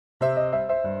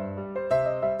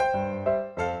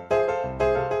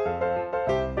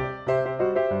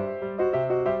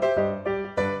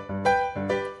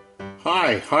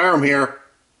Hi, Hiram here.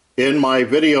 In my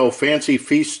video, Fancy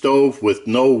Feast Stove with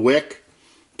No Wick,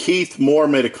 Keith Moore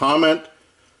made a comment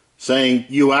saying,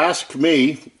 "You ask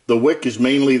me, the wick is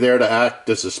mainly there to act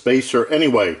as a spacer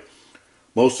anyway.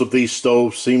 Most of these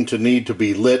stoves seem to need to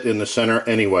be lit in the center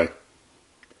anyway."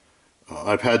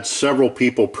 I've had several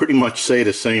people pretty much say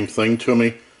the same thing to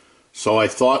me, so I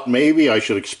thought maybe I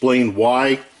should explain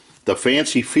why the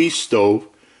Fancy Feast Stove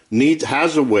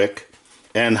has a wick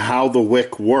and how the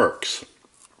wick works.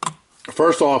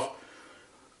 First off,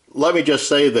 let me just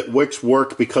say that wicks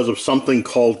work because of something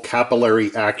called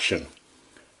capillary action.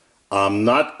 I'm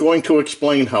not going to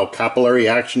explain how capillary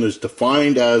action is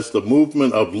defined as the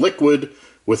movement of liquid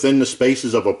within the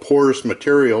spaces of a porous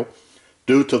material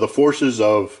due to the forces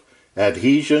of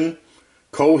adhesion,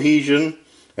 cohesion,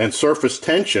 and surface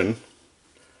tension,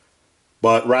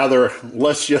 but rather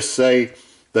let's just say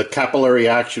that capillary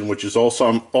action, which is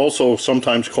also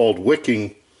sometimes called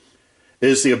wicking,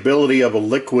 is the ability of a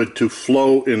liquid to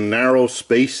flow in narrow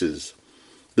spaces.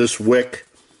 This wick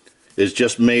is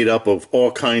just made up of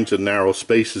all kinds of narrow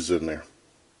spaces in there.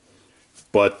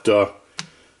 But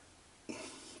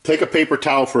take a paper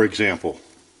towel, for example.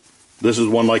 This is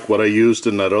one like what I used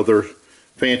in that other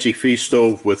Fancy Feast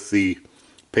Stove with the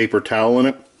paper towel in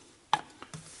it.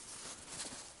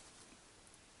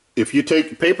 If you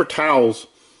take paper towels,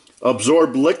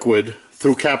 absorb liquid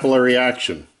through capillary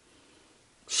action.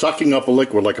 Sucking up a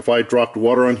liquid, like if I dropped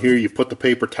water on here, you put the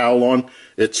paper towel on,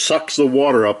 it sucks the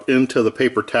water up into the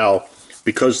paper towel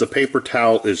because the paper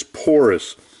towel is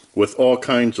porous with all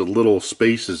kinds of little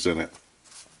spaces in it.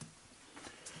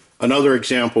 Another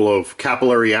example of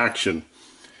capillary action,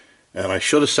 and I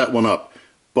should have set one up,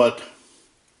 but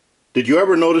did you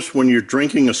ever notice when you're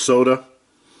drinking a soda,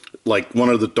 like one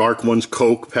of the dark ones,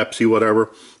 Coke, Pepsi,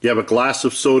 whatever, you have a glass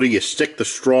of soda, you stick the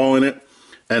straw in it,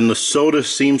 and the soda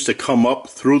seems to come up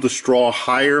through the straw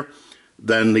higher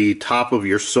than the top of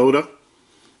your soda?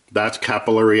 That's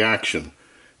capillary action.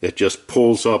 It just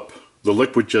pulls up, the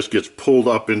liquid just gets pulled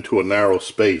up into a narrow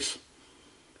space.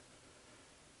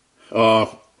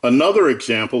 Another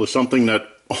example is something that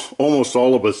almost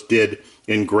all of us did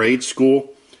in grade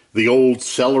school, the old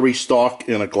celery stalk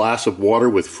in a glass of water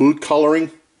with food coloring.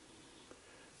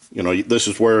 You know, this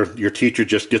is where your teacher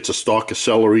just gets a stalk of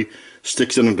celery,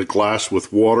 sticks it in a glass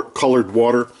with water, colored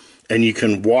water, and you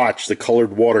can watch the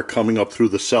colored water coming up through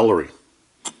the celery.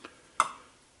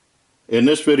 In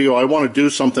this video, I want to do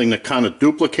something that kind of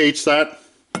duplicates that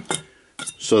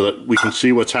so that we can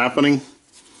see what's happening.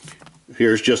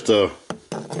 Here's just a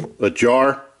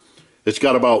jar. It's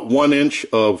got about 1 inch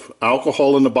of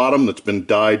alcohol in the bottom that's been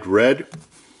dyed red.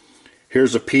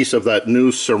 Here's a piece of that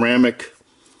new ceramic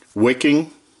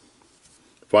wicking.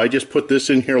 If I just put this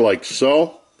in here like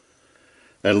so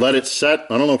and let it set,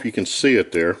 I don't know if you can see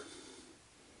it there.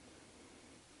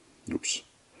 Oops.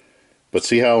 But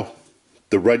see how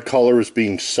the red color is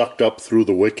being sucked up through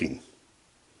the wicking.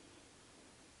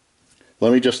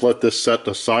 Let me just let this set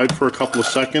aside for a couple of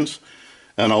seconds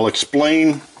and I'll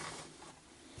explain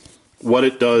what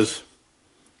it does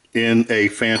in a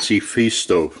Fancy Feast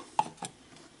Stove.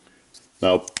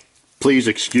 Now, please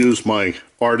excuse my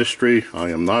artistry. I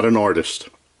am not an artist.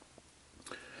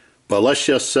 But let's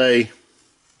just say,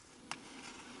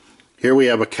 here we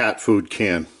have a cat food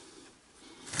can.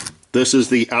 This is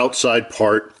the outside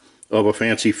part of a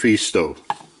Fancy Feast Stove.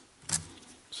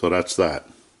 So that's that.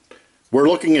 We're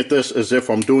looking at this as if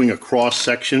I'm doing a cross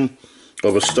section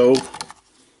of a stove.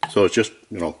 So it's just,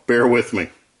 you know, bear with me.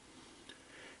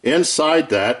 Inside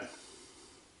that,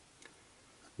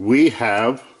 we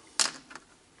have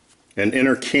an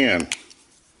inner can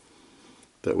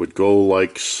that would go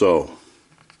like so.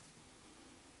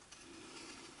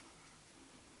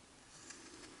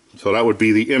 So that would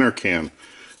be the inner can.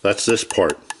 That's this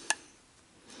part.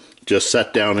 Just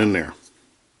set down in there.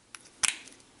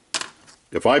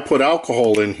 If I put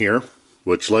alcohol in here,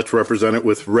 which let's represent it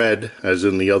with red as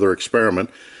in the other experiment,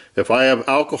 if I have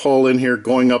alcohol in here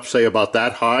going up, say, about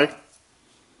that high,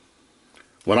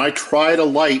 when I try to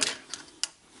light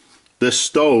this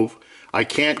stove, I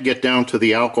can't get down to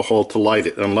the alcohol to light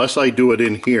it unless I do it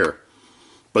in here.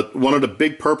 But one of the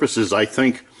big purposes, I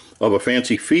think, of a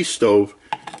Fancy Feast Stove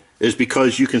is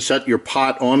because you can set your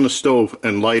pot on the stove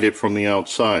and light it from the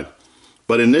outside.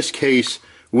 But in this case,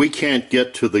 we can't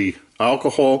get to the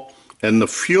alcohol and the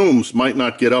fumes might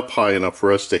not get up high enough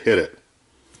for us to hit it.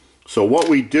 So what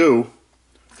we do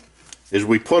is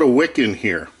we put a wick in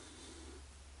here.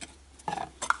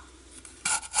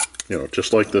 You know,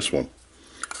 just like this one.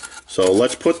 So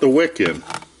let's put the wick in.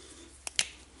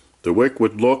 The wick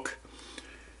would look,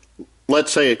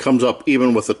 let's say it comes up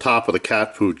even with the top of the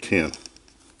cat food can.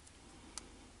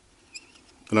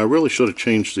 And I really should have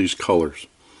changed these colors.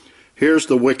 Here's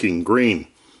the wicking, green.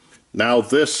 Now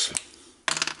this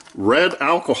red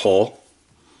alcohol,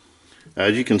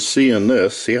 as you can see in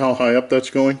this, see how high up that's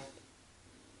going?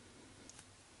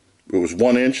 It was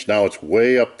 1 inch, now it's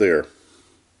way up there.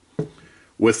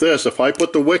 With this, if I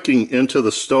put the wicking into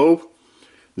the stove,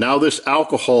 now this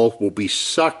alcohol will be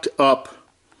sucked up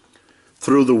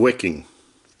through the wicking,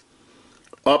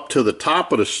 up to the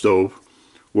top of the stove,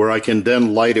 where I can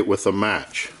then light it with a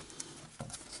match.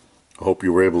 I hope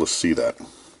you were able to see that.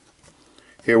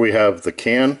 Here we have the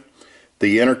can.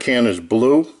 The inner can is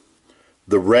blue.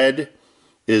 The red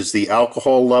is the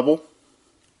alcohol level,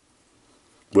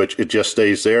 which it just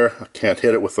stays there. I can't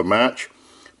hit it with a match.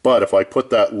 But if I put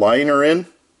that liner in,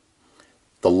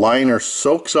 the liner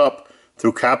soaks up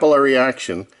through capillary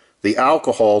action the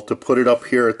alcohol to put it up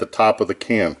here at the top of the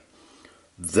can.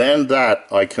 Then that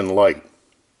I can light.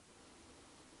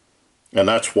 And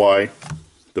that's why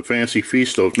the fancy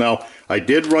feast stove. Now, I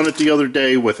did run it the other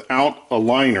day without a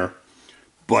liner,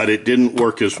 but it didn't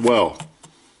work as well.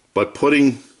 But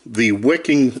putting the wick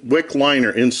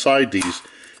liner inside these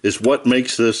is what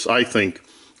makes this, I think,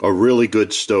 a really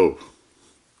good stove.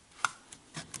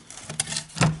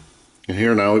 And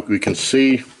here now we can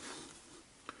see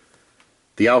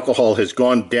the alcohol has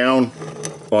gone down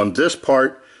on this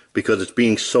part because it's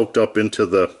being soaked up into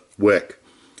the wick.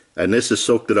 And this has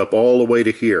soaked it up all the way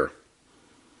to here.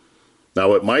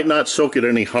 Now it might not soak it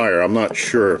any higher, I'm not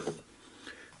sure.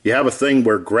 You have a thing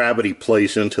where gravity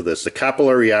plays into this. The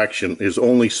capillary action is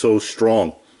only so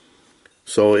strong.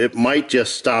 So it might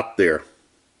just stop there.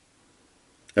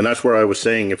 And that's where I was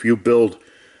saying, if you build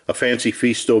a fancy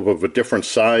feast stove of a different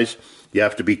size, you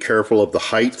have to be careful of the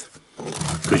height,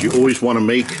 because you always want to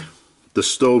make the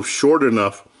stove short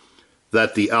enough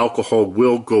that the alcohol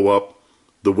will go up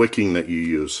the wicking that you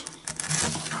use.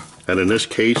 And in this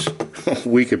case,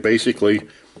 we could basically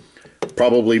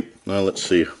probably, let's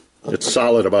see, it's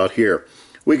solid about here.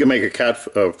 We can make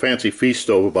a fancy feast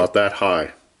stove about that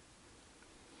high,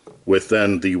 with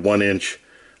then the 1 inch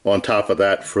on top of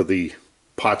that for the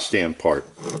pot stand part.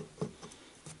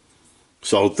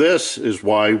 So this is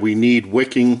why we need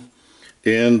wicking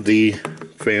in the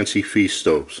fancy feast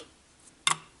stoves.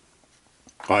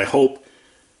 I hope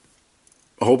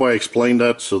I explained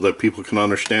that so that people can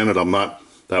understand it. I'm not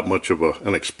that much of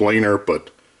an explainer, but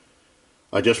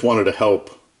I just wanted to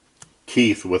help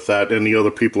Keith with that and the other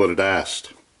people that had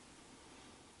asked.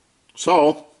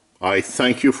 So, I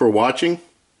thank you for watching.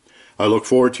 I look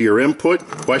forward to your input,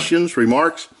 questions,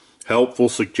 remarks, helpful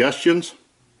suggestions.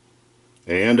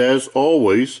 And as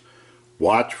always,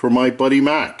 watch for my buddy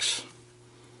Max.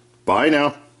 Bye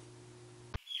now.